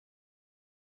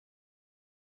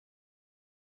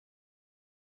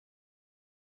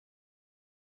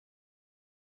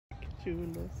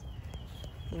chulos.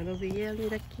 Buenos días,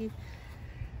 mira aquí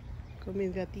con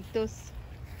mis gatitos.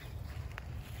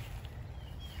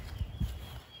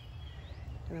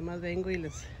 Nada más vengo y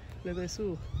les doy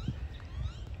sus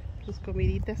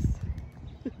comiditas.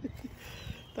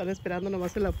 Están esperando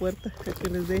nomás en la puerta a que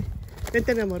les dé.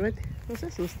 Vente, mi amor, vente. No se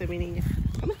asuste, mi niña.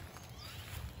 Come.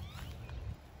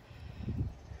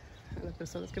 A las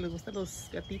personas que les gustan los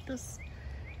gatitos.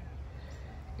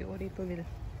 Qué bonito, mira.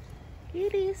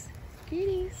 Kiris,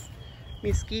 kiris.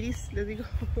 Mis kiris, les digo.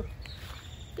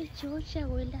 Pechocha,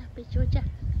 abuela, pechocha.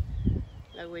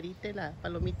 La güerita y la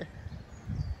palomita.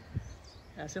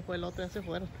 Ya se fue el otro, ya se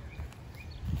fueron.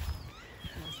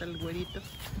 Hasta el güerito.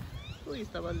 Uy,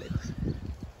 está más lejos.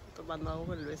 Tomando agua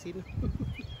con el vecino.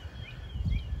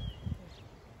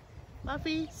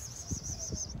 Papi.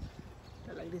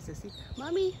 Está la grisecita.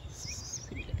 Mami.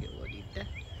 Mira qué bonita.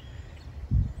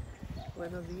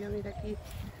 Buenos días, mira aquí.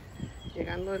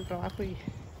 Llegando del trabajo y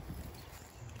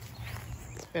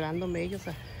esperándome ellos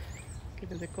a que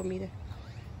les dé comida.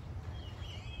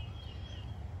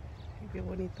 Y qué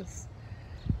bonitos.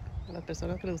 A las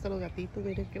personas que les gustan los gatitos,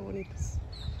 miren qué bonitos.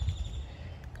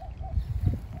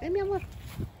 Mi amor.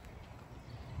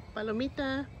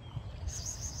 Palomita.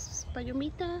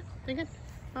 Palomita. Vengan,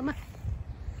 mamá.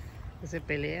 Se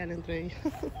pelean entre ellos.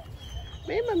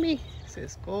 Ven, mami. Se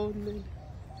esconden.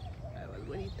 Ahí va el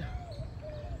güerito.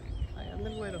 Ahí anda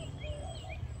el güero.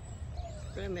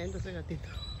 Tremendo ese gatito.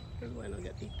 Es bueno el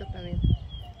gatito también.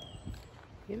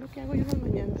 Y es lo que hago yo en las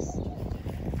mañanas.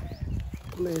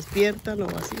 Me despiertan o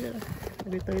así, ¿verdad?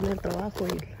 Ahorita viene el trabajo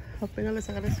y apenas les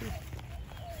agarré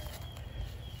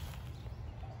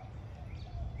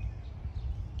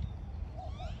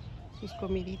sus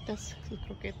comiditas, sus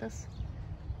croquetas.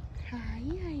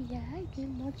 Ay, ay, ay, qué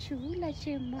chula,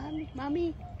 che, mami.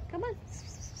 Mami, come on.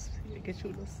 Miren qué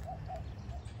chulos.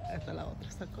 Hasta la otra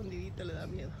está escondidita, le da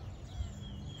miedo.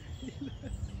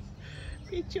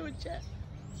 Qué chucha.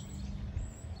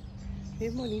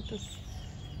 Bien bonitos.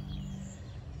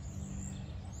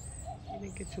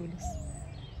 Miren qué chulos.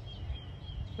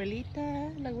 Abuelita,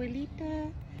 la abuelita.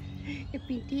 El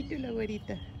pintito y la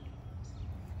güerita.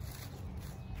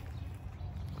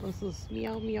 Con sus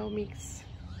miau miau mix.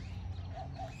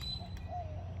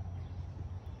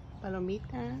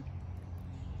 Palomita.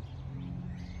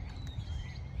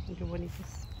 Miren qué bonitos.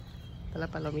 Está la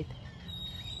palomita.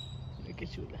 Miren qué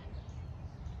chula.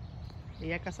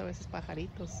 Ella caza a veces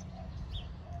pajaritos.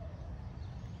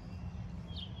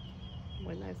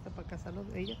 Buena esta para cazarlos,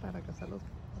 ella para cazar los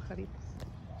pajaritos.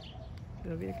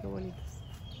 Pero miren qué bonitos.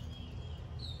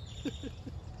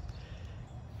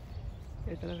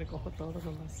 Ahorita les recojo todo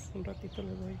nomás. Un ratito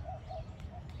les doy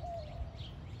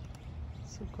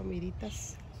sus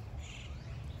comiditas.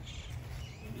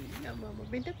 Mira, mamá,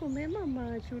 vente a comer,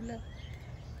 mamá chula.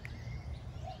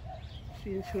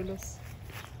 Bien chulos.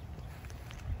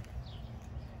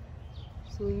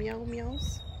 Sus miau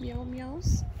miaus, miau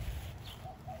miaus.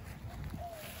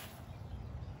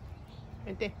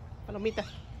 Vente, palomita.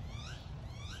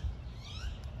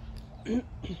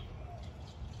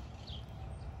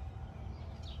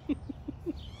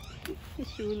 Qué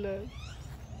chulas.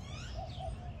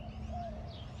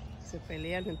 Se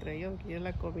pelean entre ellos, quieren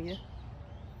la comida.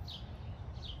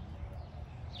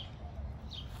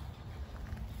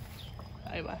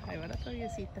 Ahí va la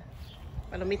traviesita.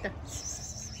 Palomita.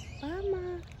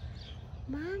 Mamá,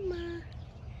 mamá.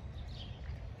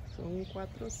 Son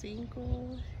 4 o 5.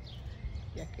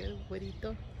 Y aquel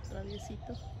güerito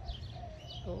traviesito.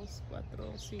 2,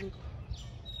 4, 5.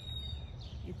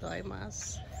 Y todavía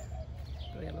más.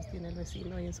 Pero ya los tiene el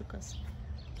vecino ahí en su casa.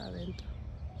 Adentro.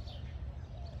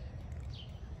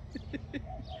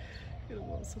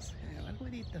 Hermosos. Ahí va el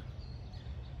güerito.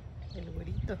 El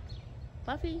güerito.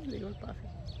 Papi, le digo el Papi.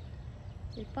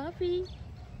 El Papi.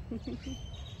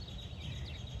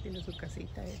 Tiene su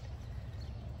casita él.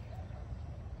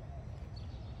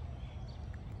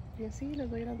 Y así les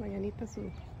doy las mañanitas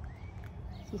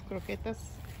sus croquetas.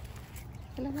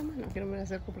 ¿Se las mamá? No, que no me las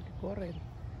acerco porque corren.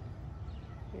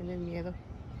 Tienen miedo.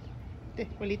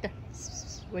 Güerita.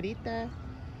 Güerita.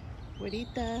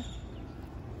 Güerita.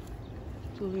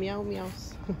 Sus miau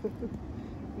miaus.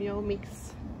 Miau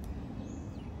mix.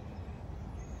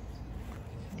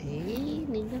 ¡Ey,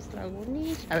 niños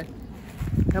dragones! A ver,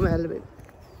 déjame darle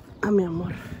a mi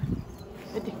amor.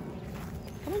 Vete.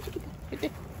 Vamos, chiquita.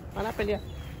 Vete. Van a pelear.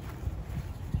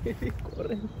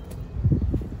 Corren.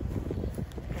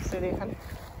 No se dejan.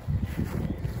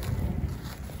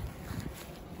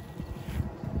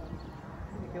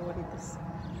 Qué bonitos.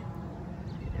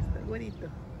 Está el güerito.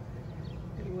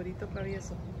 El güerito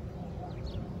travieso.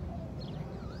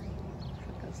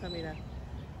 Se alcanza a mirar.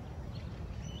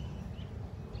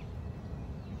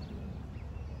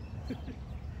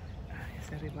 Ay,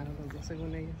 se arrimaron los dos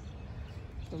según ellas.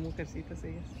 Son mujercitas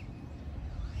ellas.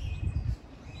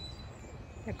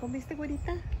 ¿Ya comiste,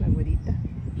 güerita? La güerita.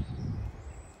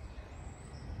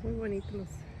 Muy bonitos los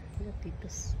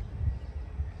gatitos.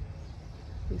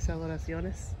 Mis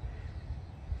adoraciones.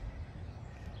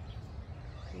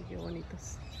 Ay, qué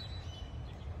bonitos.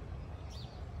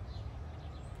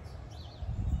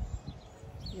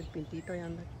 Y el pintito ya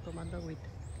anda tomando agüita.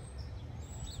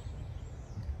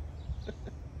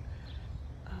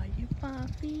 Ay, el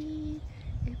papi.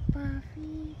 El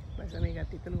papi. Pues a mi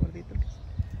gatito, el gordito.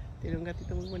 Tiene un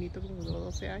gatito muy bonito, como duró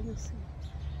 12 años.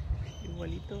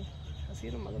 Igualito, así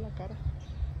nomás de la cara.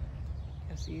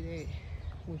 Así de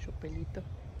mucho pelito.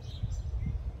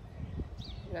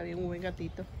 Era bien un buen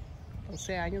gatito.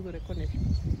 12 años duré con él.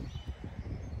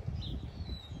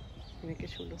 Miren qué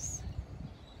chulos.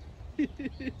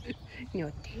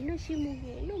 No tiene ese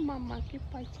modelo, mamá, qué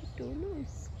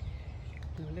pachitulos.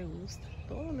 No le gusta.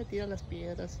 Todo le tira las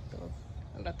piedras y todo.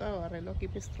 Al rato arreglo aquí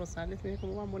mis rosales. Miren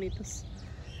cómo van bonitos.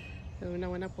 Le doy una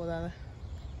buena podada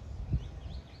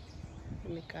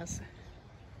en mi casa.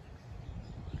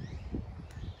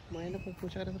 Bueno, pues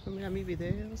muchas gracias por mirar mis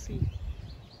videos y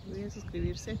no olviden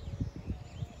suscribirse.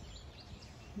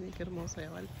 Miren qué hermosa, ya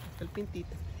va hasta el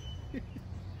pintito.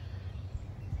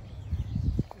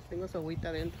 Tengo su agüita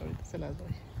adentro, ahorita se las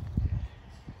doy.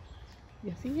 Y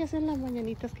así ya son las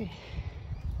mañanitas que...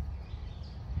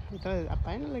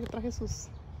 Apenas le traje sus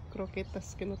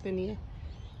croquetas que no tenía.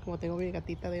 Como tengo mi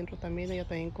gatita adentro también, ella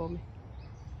también come.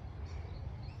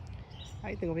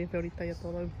 Ay, tengo bien ahorita ya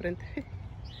todo enfrente.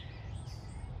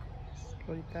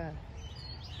 Ahorita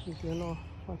uno,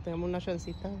 cuando tenemos una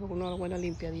chancita, una buena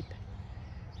limpiadita.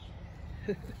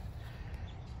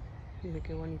 Miren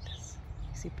qué bonitas.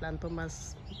 Y si planto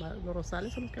más, los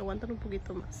rosales son los que aguantan un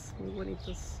poquito más. Muy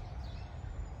bonitos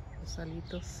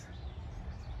rosalitos.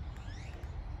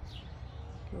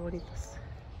 Qué bonitos.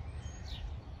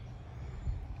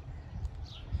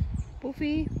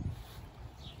 Puffy.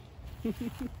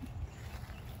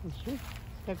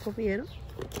 ¿Ya comieron?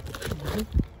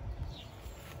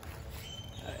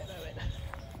 A ver.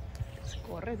 Se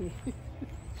corren.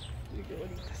 Miren qué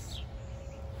bonitas.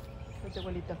 Qué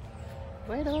bonito.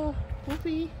 Bueno,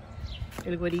 Puffy.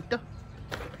 El güerito.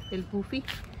 El Puffy.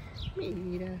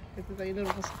 Mira, están saliendo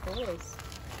hermosos todos.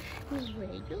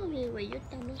 Mi güello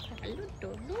está enojado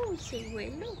todo, ese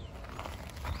güelo.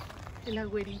 La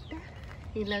güerita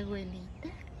y la abuelita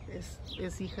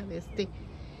es hija de este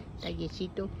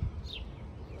tallecito.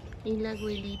 Y la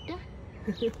abuelita.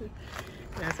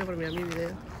 Gracias por mirar mi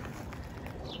video.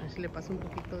 A ver si le paso un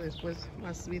poquito después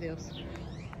más videos.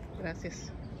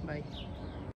 Gracias. Bye.